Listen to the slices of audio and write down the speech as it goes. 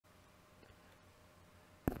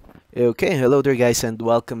Okay, hello there guys and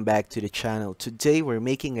welcome back to the channel. Today we're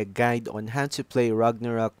making a guide on how to play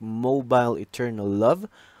Ragnarok Mobile Eternal Love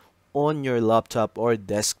on your laptop or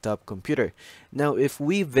desktop computer. Now if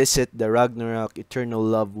we visit the Ragnarok Eternal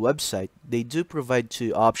Love website, they do provide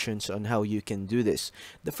two options on how you can do this.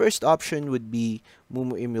 The first option would be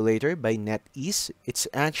Memu Emulator by NetEase. It's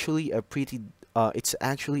actually a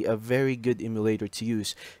very good emulator to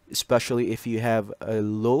use, especially if you have a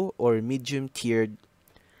low or medium tiered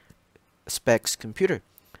specs computer.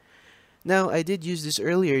 Now, I did use this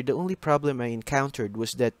earlier. The only problem I encountered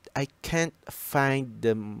was that I can't find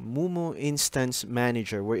the Mumu Instance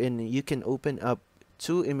Manager wherein you can open up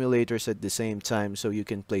two emulators at the same time so you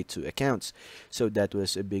can play two accounts. So that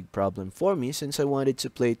was a big problem for me since I wanted to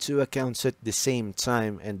play two accounts at the same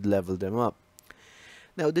time and level them up.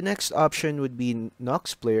 Now, the next option would be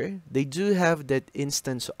Nox Player. They do have that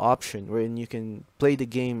instance option wherein you can play the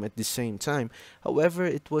game at the same time. However,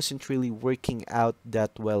 it wasn't really working out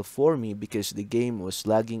that well for me because the game was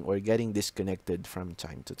lagging or getting disconnected from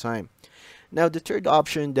time to time. Now, the third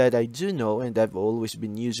option that I do know and I've always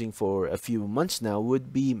been using for a few months now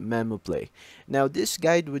would be Memu Play. Now, this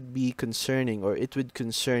guide would be concerning, or it would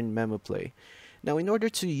concern Memu Play. Now, in order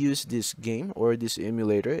to use this game or this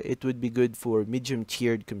emulator, it would be good for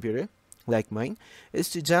medium-tiered computer like mine, is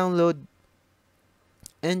to download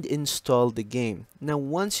and install the game. Now,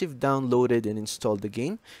 once you've downloaded and installed the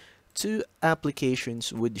game, two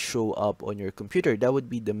applications would show up on your computer. That would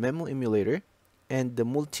be the Memu emulator and the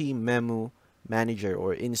multi-Memu manager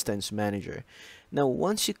or instance manager. Now,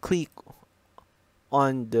 once you click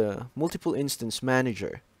on the multiple instance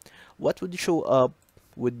manager, what would show up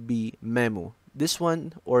would be Memu. This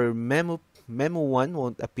one or Memu 1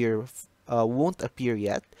 won't appear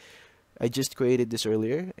yet. I just created this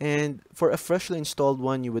earlier, and for a freshly installed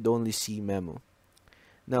one you would only see Memu.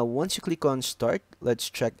 Now once you click on start, let's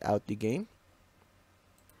check out the game.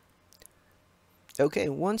 Okay,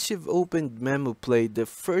 once you've opened Memu Play, the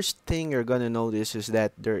first thing you're gonna notice is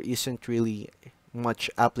that there isn't really much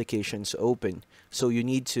applications open. So you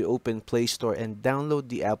need to open Play Store and download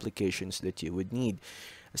the applications that you would need.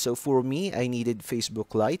 So for me, I needed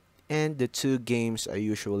Facebook Lite and the two games I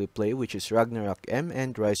usually play, which is Ragnarok M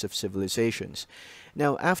and Rise of Civilizations.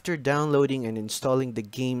 Now, after downloading and installing the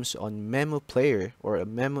games on Memu Player or a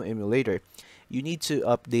Memu emulator, you need to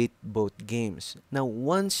update both games. Now,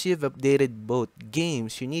 once you've updated both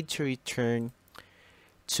games, you need to return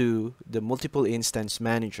to the multiple instance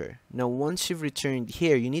manager. Now, once you've returned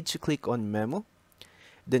here, you need to click on Memu,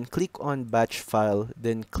 then click on batch file,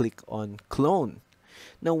 then click on clone.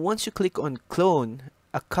 Now, once you click on clone,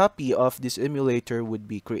 a copy of this emulator would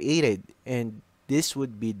be created, and this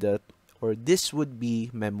would be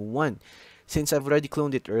Memu 1. Since I've already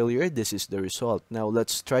cloned it earlier, this is the result. Now,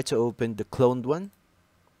 let's try to open the cloned one.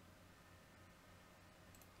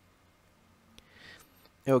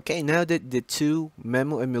 Okay, now that the two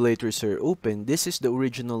Memu emulators are open, this is the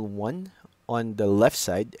original one on the left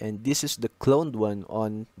side and this is the cloned one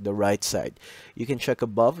on the right side. You can check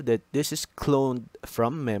above that this is cloned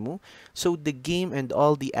from Memu, so the game and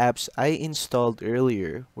all the apps I installed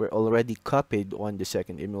earlier were already copied on the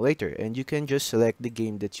second emulator, and you can just select the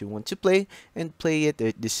game that you want to play and play it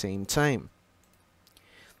at the same time.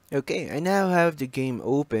 Okay, I now have the game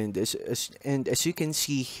opened, and as you can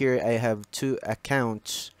see here, I have two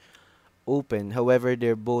accounts open. However,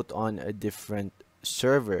 they're both on a different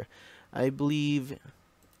server. I believe,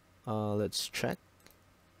 let's check.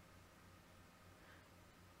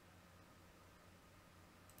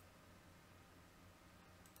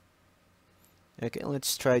 Okay,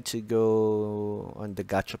 let's try to go on the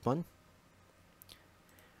gachapon.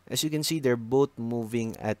 As you can see, they're both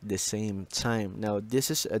moving at the same time. Now,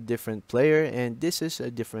 this is a different player, and this is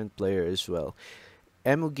a different player as well.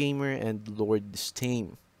 Emu Gamer and Lord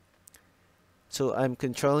Steam. So I'm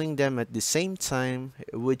controlling them at the same time,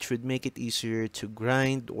 which would make it easier to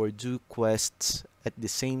grind or do quests at the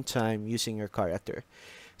same time using your character.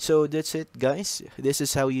 So that's it, guys. This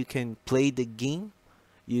is how you can play the game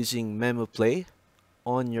using Memu Play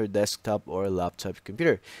on your desktop or laptop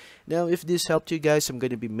computer. Now, if this helped you guys, I'm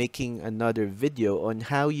going to be making another video on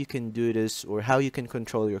how you can do this or how you can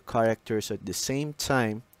control your characters at the same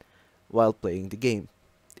time while playing the game.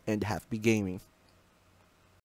 And happy gaming.